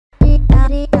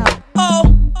Oh,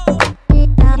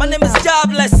 my name is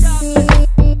Jobless.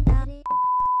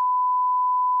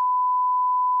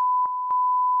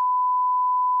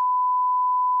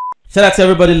 Shout out to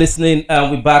everybody listening.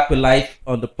 We're back with live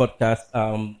on the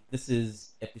podcast. This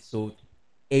is episode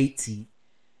 80,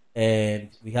 and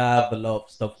we have a lot of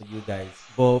stuff for you guys.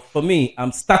 But for me,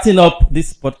 I'm starting up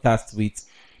this podcast with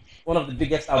one of the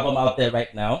biggest album out there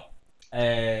right now,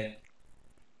 and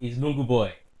it's Lungu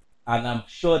Boy. And I'm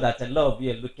sure that a lot of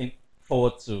you are looking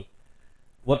forward to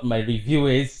what my review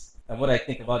is and what I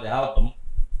think about the album.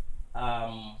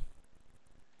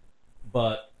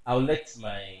 But I'll let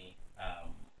my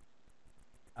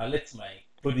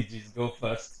prodigies go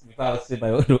first before I say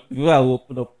before I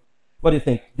open up. What do you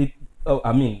think?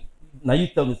 Now you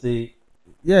tell me. Say,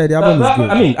 yeah, the album is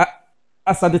good.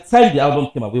 As at the time the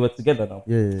album came out, we were together now.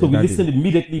 So we listened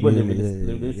immediately when they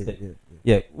released it.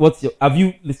 Have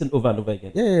you listened over and over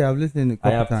again? Yeah, I've listened a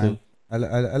couple times. I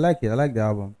like it. I like the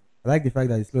album. I like the fact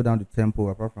that it slowed down the tempo,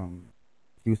 apart from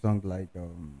a few songs like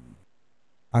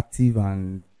Active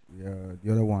and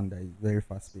the other one that is very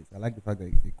fast paced. I like the fact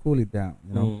that they cool it down.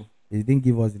 You know, it didn't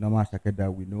give us the normal Ashake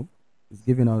that we know. It's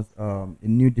giving us a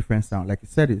new, different sound. Like it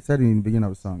said in the beginning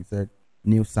of the song. It said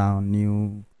new sound,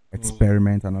 new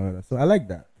experiment, and all that. So I like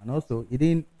that. And also,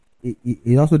 it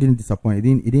also didn't disappoint. It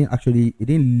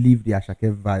didn't leave the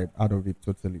Ashake vibe out of it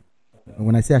totally. And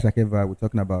when I say Ashake vibe, we're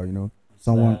talking about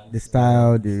the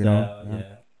style,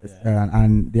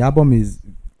 and the album is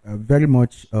very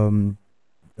much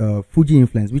FUJI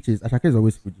influence, which is Ashake is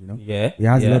always FUJI, Yeah. It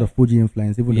has a lot of FUJI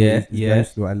influence, even though it's very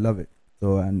slow. I love it.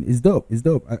 So, and it's dope.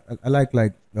 I like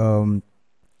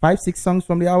 5-6 songs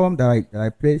from the album that I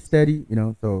play steady,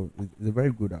 so it's a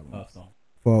very good album. Awesome.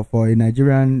 For a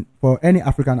Nigerian, for any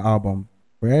African album,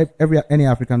 for any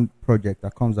African project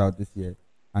that comes out this year,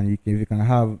 and if you can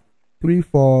have 3,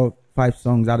 4, 5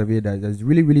 songs out of it that's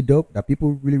really, really dope, that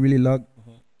people really, really love.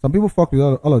 Some people fuck with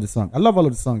all of the songs. I love all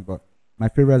of the songs, but my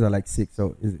favorites are like 6,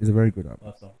 so it's a very good album.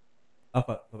 Awesome.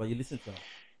 Papa, you listen to them?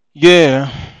 Yeah.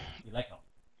 You like them?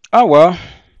 Oh well,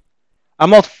 I'm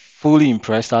not fully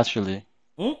impressed actually.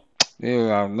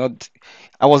 Yeah, I'm not.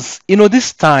 I was,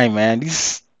 this time, man,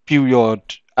 this period,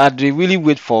 I'd really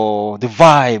wait for the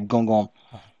vibe going on.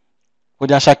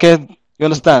 With the Ashake, you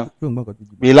understand?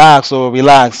 Relax. I'm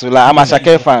a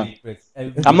Ashake fan.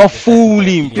 I'm not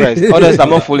fully impressed. Honestly, I'm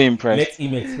not fully impressed.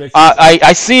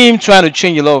 I see him trying to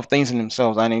change a lot of things in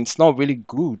himself, and it's not really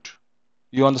good.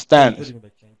 You understand?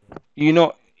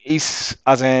 It's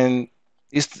as in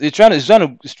it's trying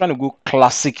to go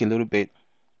classic a little bit,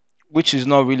 which is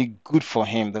not really good for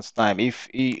him this time. If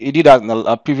he did that in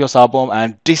a previous album,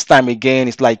 and this time again,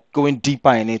 it's like going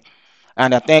deeper in it.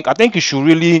 And I think he should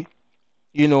really,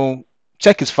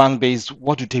 check his fan base.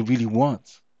 What do they really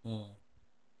want?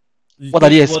 What are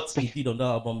they expecting? What he did on that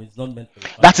album is not meant for the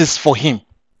fan. That is for him.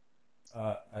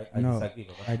 I disagree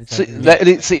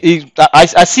with that. I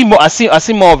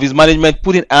see more of his management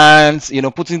putting hands,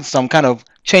 putting some kind of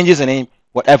changes in him,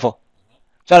 whatever,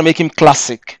 trying to make him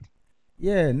classic.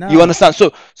 Yeah, no. You understand?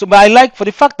 So, but I like, for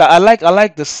the fact that I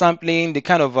like the sampling, the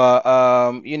kind of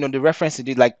the reference he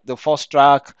did, like the first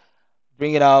track,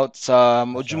 bring it out,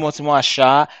 Ojumotimo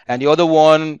Asha, and the other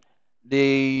one,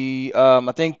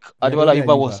 I think Ademola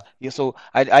Yuba was. Yeah, so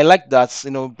I like that,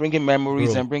 bringing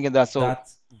memories and bringing that. So that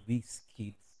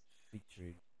Wizkid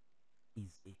featuring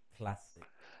is a classic.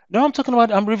 No,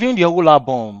 I'm reviewing the whole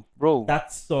album, bro.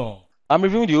 That song. I'm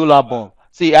reviewing the whole album.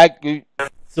 See,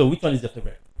 So which one is your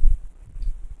favorite?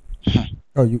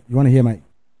 Oh, you want to hear my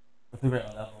favorite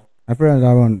on that one? My favorite on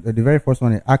that one, the very first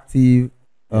one is Active.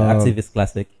 Active is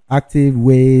classic. Active,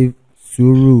 Wave,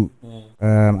 Suru.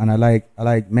 And I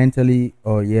like Mentally,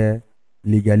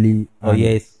 Legally.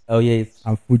 Yes.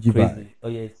 And FUJI. Crazy.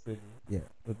 It's crazy. Yeah,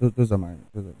 those are mine.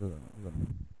 Those are mine.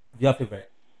 Your favorite?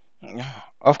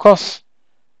 Of course,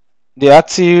 the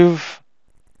Active.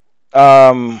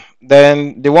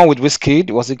 Then the one with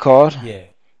Wizkid, what's it called? Yeah.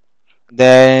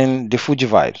 Then the FUJI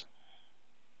vibe.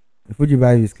 The FUJI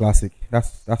vibe is classic.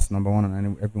 That's number one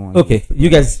on everyone. Okay, you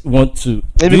guys want to?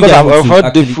 Maybe because I've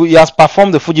heard he has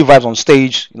performed the FUJI vibes on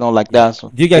stage, like that. So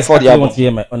do you guys want to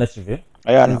hear my honest review?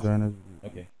 Yeah, no.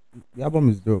 Okay. The album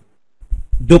is dope.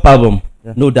 Dope album,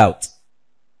 no doubt.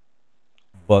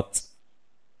 But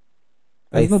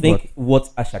I think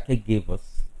what Ashake gave us,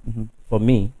 for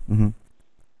me,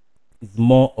 is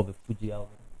more of a FUJI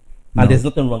album, and there's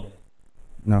nothing wrong in it.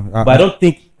 No, but I don't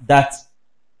think that's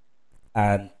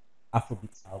an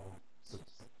Afrobeats album.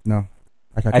 No,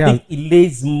 I think it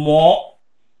lays more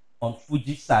on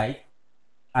FUJI side,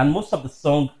 and most of the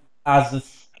song has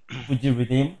this FUJI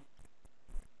rhythm,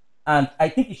 and I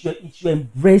think it should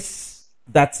embrace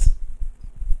that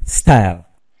style,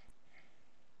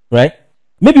 right?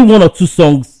 Maybe one or two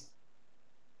songs,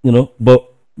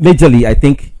 but majorly I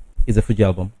think it's a Fuji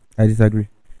album. I disagree.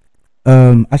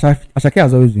 Ashake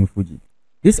has always been Fuji.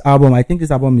 This album, I think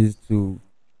this album is to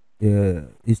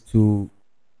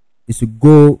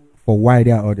go for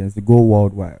wider audience, to go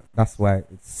worldwide. That's why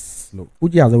it's slow.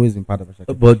 Fuji has always been part of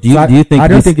Ashake. But do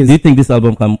you think this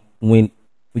album can win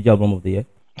Fuji album of the year?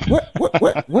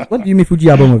 What do you mean Fuji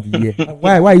album of the year?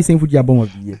 Why are you saying Fuji album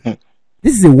of the year?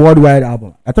 This is a worldwide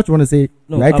album. I thought you want to say,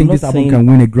 no, I think this album can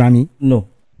win a Grammy. No.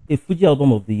 A Fuji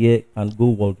album of the year can go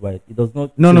worldwide. It does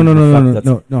not. No.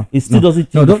 It still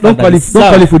doesn't. No, don't call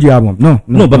it Fuji album. No.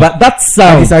 But that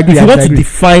sound. If you want to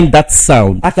define that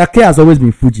sound, Ashake has always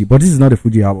been Fuji, but this is not a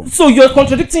Fuji album. So you're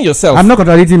contradicting yourself. I'm not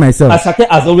contradicting myself. Ashake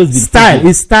has always been Fuji.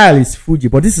 His style is Fuji,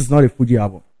 but this is not a Fuji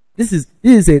album. This is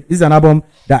an album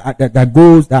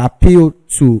that appeal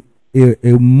to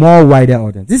a more wider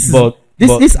audience. This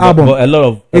album. But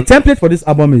a template for this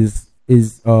album is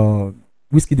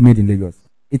Whiskey Made in Lagos.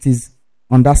 It is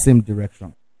on that same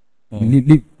direction.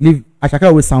 Leave Ashake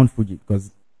always sound Fuji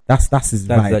because that's his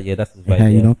vibe. That's his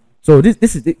vibe. You know. So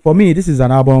this is for me. This is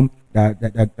an album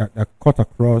that cut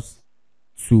across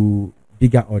to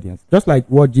bigger audience. Just like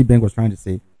what G Bang was trying to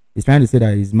say. He's trying to say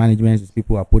that his management, his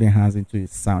people are putting hands into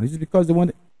his sound. It's just because they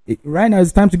want it. Right now,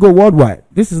 it's time to go worldwide.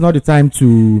 This is not the time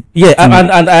to. Yeah,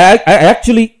 and I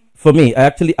actually, for me, I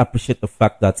actually appreciate the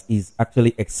fact that he's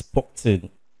actually exporting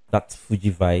that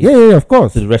Fuji vibe. Yeah, of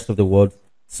course. To the rest of the world.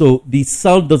 So the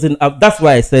sound doesn't. That's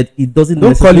why I said it doesn't.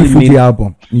 Don't call it Fuji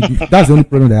album. That's the only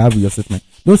problem that I have with your statement.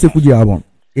 Don't say Fuji album.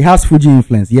 It has Fuji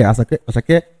influence. Yeah,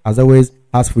 Ashake as always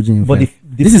has Fuji influence.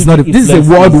 But this is a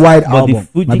worldwide album.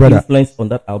 But the Fuji influence on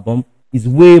that album is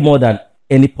way more than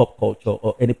any pop culture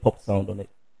or any pop sound on it.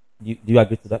 Do you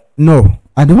agree to that? No,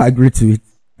 I don't agree to it,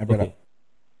 my brother. Okay.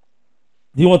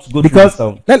 Do you want to go through the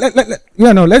sound?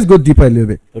 Let's go deeper a little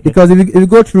bit. Okay. Because if you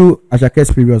go through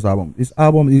Ashake's previous album, this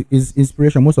album is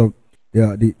inspiration. Most of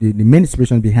the main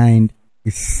inspiration behind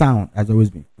his sound has always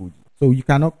been Fuji. So you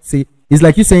cannot say. It's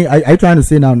like you saying, are you trying to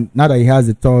say now that he has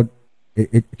a 3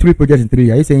 projects in 3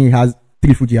 years, are you saying he has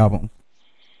 3 Fuji albums?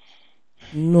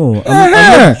 No,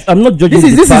 I'm not judging.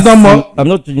 This is not more. I'm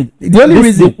not judging. The only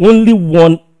reason, the only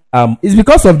one, it's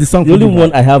because of the song. The only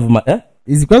one I have,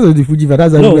 it's because of the Fuji.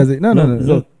 That's no, it's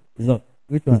not.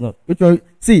 Which one? Which one?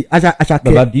 See, Ashake.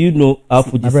 But do you know how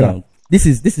Fuji sounds? This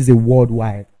is a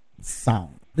worldwide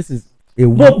sound. This is.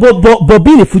 But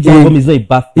being a Fuji album is not a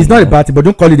bad thing. It's not a bad thing, but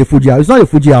don't call it a Fuji album. It's not a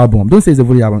Fuji album. Don't say it's a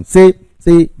Fuji album. Say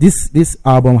this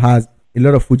album has a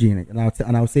lot of Fuji in it,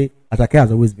 and I'll say Ashake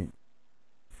has always been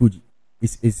Fuji.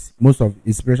 It's most of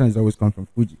inspiration is always come from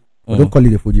Fuji. But don't call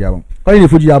it a Fuji album. Calling it a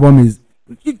Fuji album is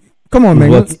come on,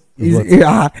 man.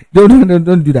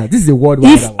 Don't do that. This is a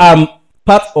worldwide album. If I'm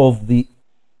part of the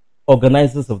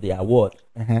organizers of the award,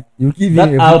 you give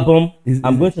that album,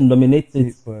 I'm going to nominate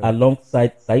it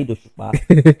alongside Said Oshupa,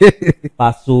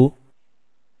 Paso,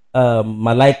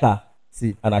 Malaika,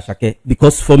 and Ashake,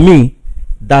 because for me,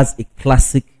 that's a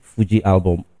classic Fuji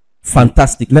album.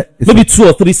 Fantastic. Maybe 2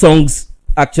 or 3 songs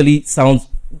actually sounds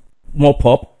more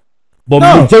pop, but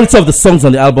majority of the songs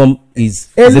on the album is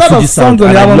a lot Fuji of songs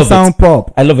on the album sound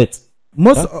pop. I love it.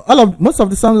 Most of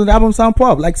the songs on the album sound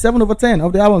pop. Like 7/10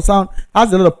 of the album sound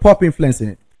has a lot of pop influence in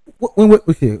it.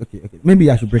 Okay.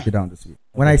 Maybe I should break it down this way.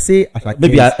 When I say Ashake,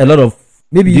 maybe a lot of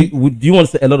do you want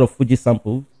to say a lot of Fuji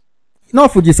samples?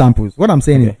 Not Fuji samples. What I'm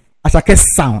saying is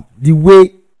Ashake's sound, the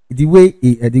way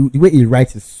he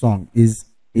writes his song is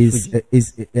he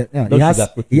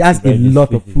has a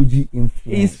lot of Fuji influence.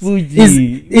 It's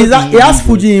Fuji. He has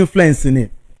Fuji influence in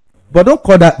it. But don't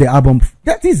call that the album.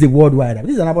 That is a worldwide album.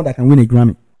 This is an album that can win a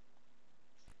Grammy.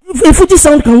 A Fuji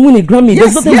sound can win a Grammy.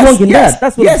 There's nothing wrong in that.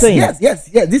 That's what I'm saying. Yes.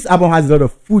 This album has a lot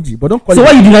of Fuji, but don't call it. So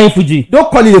why are you denying Fuji? Don't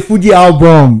call it a Fuji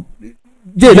album.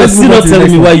 Jay, you're still not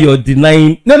telling me why you're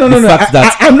denying the fact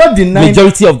that I'm not denying.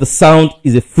 Majority of the sound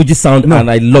is a Fuji sound, and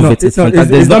I love it. It's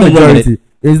fantastic. It's not majority.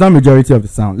 It's not majority of the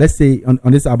sound. Let's say on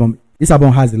this album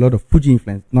has a lot of Fuji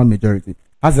influence, not majority.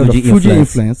 Has a lot of Fuji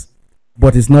influence,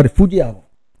 but it's not a Fuji album.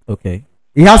 Okay.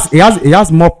 It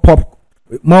has more pop,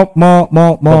 more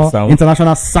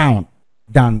international sound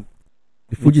than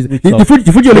the Fuji.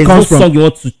 The Fuji only comes from. Song you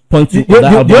want to point to that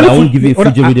album? I won't give you a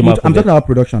Fuji rhythm. I'm talking about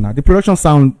production now. The production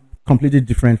sound completely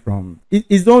different from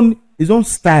his own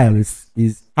style.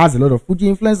 Has a lot of Fuji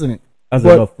influence in it. Has a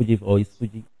lot of Fuji, or is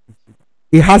Fuji?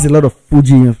 It has a lot of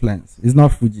Fuji influence. It's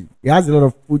not Fuji. It has a lot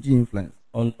of Fuji influence.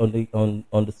 On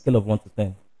the scale of 1 to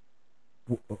 10.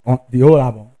 On the whole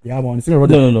album. The album on the scale of 1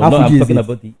 to 10. No. I'm talking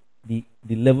about the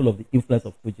the level of the influence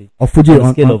of Fuji. Of Fuji on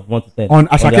a scale of 1 to 10. On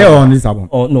Ashake or on this album?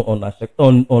 No, on Ashake.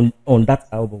 On that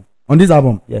album. On this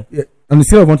album? Yeah. On the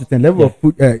scale of 1 to 10, level of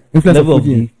influence level of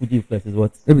Fuji. Of Fuji influence is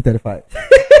what? Maybe 35.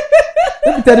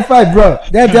 Maybe 35, bro.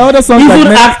 There are other songs even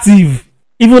like active.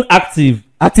 Even active.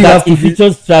 That it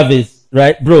features Travis,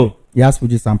 right, bro? Yes,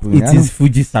 Fuji sample. It is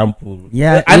Fuji sample.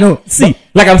 Yeah, I know. See,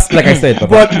 like I said,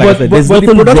 but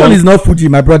the production is not Fuji,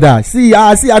 my brother. See,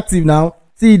 see active now.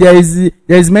 See, there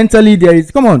is mentally, there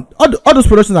is. Come on, all those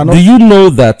productions are not. Do you know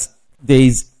that there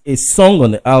is a song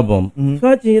on the album?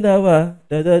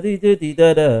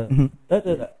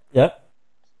 Yeah.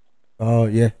 Oh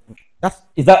yeah.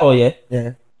 Is that all? Yeah.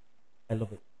 Yeah. I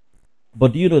love it.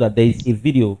 But do you know that there is a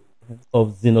video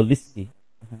of Zinoliski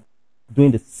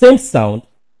doing the same sound,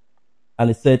 and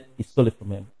he said he stole it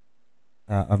from him?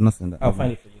 I've not seen that. I'll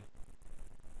find it for you.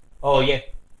 Oh yeah,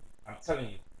 I'm telling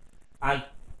you. And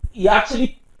he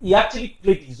actually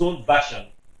played his own version.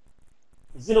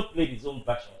 Zeno played his own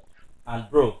version, and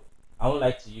bro, I won't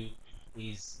lie to you,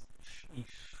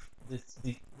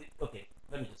 okay,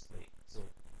 let me just play it, so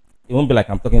it won't be like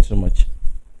I'm talking too much.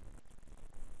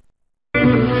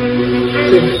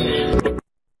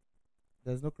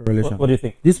 There's no correlation. What do you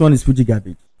think? This one is Fuji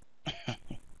garbage.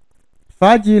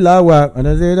 Faji Lawa, and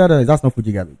I say that's not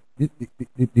Fuji garbage.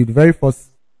 The very first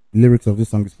lyrics of this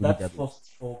song is Fuji garbage. That first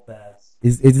 4 bars.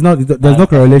 It's not. There's no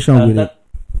correlation with it.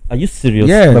 Are you serious?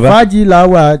 Yeah, Faji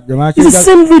Lawa. It's the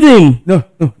same rhythm. No,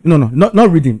 not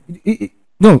rhythm.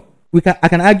 No, I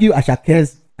can argue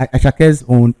Ashake's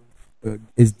own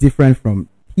is different from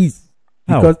his.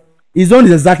 How? Because his own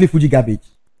is exactly Fuji garbage.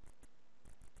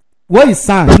 What he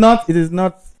sang, it is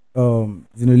not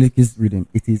Zinoliski's rhythm.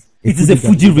 It is a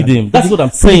Fuji rhythm. That's what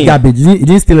I'm saying. Garbage. He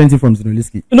didn't steal anything from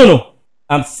Zinoliski. No.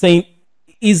 I'm saying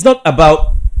it's not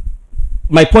about.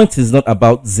 My point is not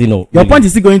about Zeno. Your point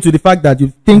is still going to the fact that you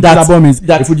think that album is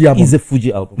a Fuji album. Is a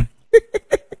Fuji album.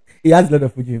 He has a lot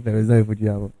of Fuji influence. It's not a Fuji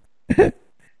album.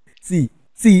 see.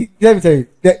 Let me tell you,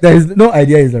 there is no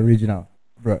idea is original,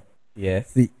 bro. Yeah.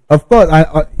 See, of course,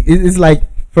 it's like,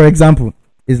 for example,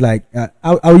 it's like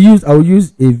I'll use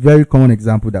a very common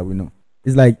example that we know.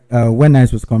 It's like when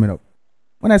Nice was coming up.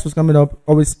 When Nice was coming up,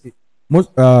 always most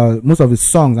of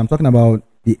his songs. I'm talking about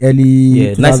the early.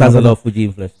 Yeah, Nice has a lot of Fuji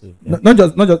influence too. Yeah. Not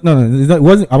just no. It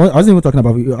wasn't. I wasn't even talking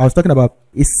about. I was talking about.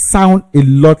 It sound a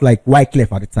lot like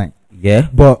Wyclef at the time. Yeah.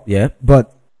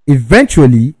 But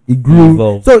eventually it grew.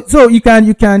 Evolved. So you can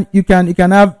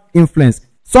have influence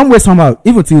somewhere somehow.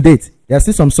 Even till date, there are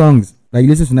still some songs like you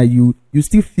listen to now. You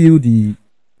still feel the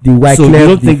Wyclef. So you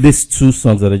don't think these 2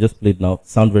 songs that I just played now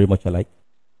sound very much alike?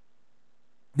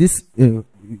 This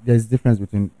there's difference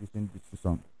between the 2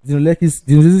 songs.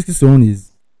 Zinoliski's song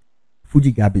is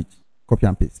Fuji garbage, copy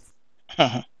and paste.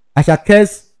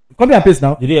 Ashake's copy and paste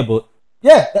now. Did you hear about?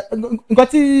 Yeah,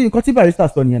 Nkoti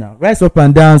Barrister's on here now. Rise up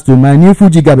and dance to my new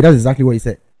Fuji garbage. That's exactly what he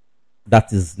said.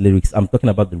 That is lyrics. I'm talking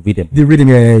about the rhythm. The rhythm,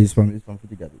 yeah, is from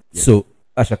Fuji garbage. Yeah. So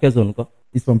Ashake's on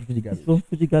it's from Fuji garbage. It's from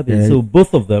Fuji garbage. Yeah. So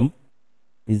both of them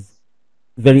is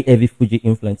very heavy Fuji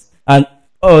influence. And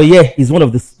it's one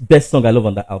of the best songs I love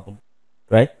on that album,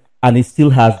 right? And it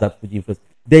still has that Fuji influence.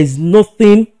 There is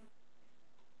nothing.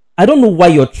 I don't know why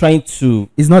you're trying to.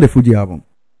 It's not a Fuji album.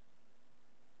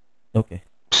 Okay.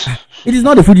 It is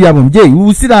not a Fuji album. Jay, we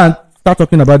will sit down and start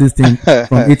talking about this thing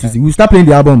from A to Z. We'll start playing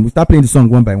the album. We'll start playing the song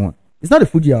one by one. It's not a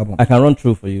Fuji album. I can run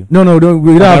through for you. No, don't.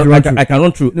 We don't have to run through. I can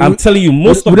run through. No, I'm telling you,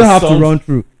 most of the songs we don't have to run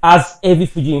through. Has heavy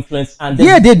Fuji influence, and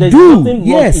they do.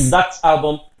 Nothing wrong in that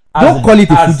album. Don't call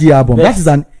it a Fuji album.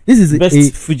 This is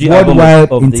a Fuji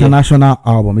worldwide international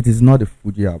album. It is not a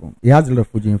Fuji album. It has a lot of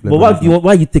Fuji influence. But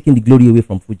why are you taking the glory away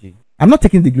from Fuji? I'm not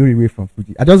taking the glory away from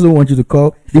Fuji. I just don't want you to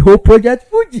call the whole project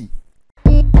Fuji.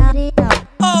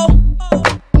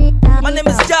 My name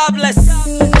is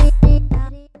Jobless.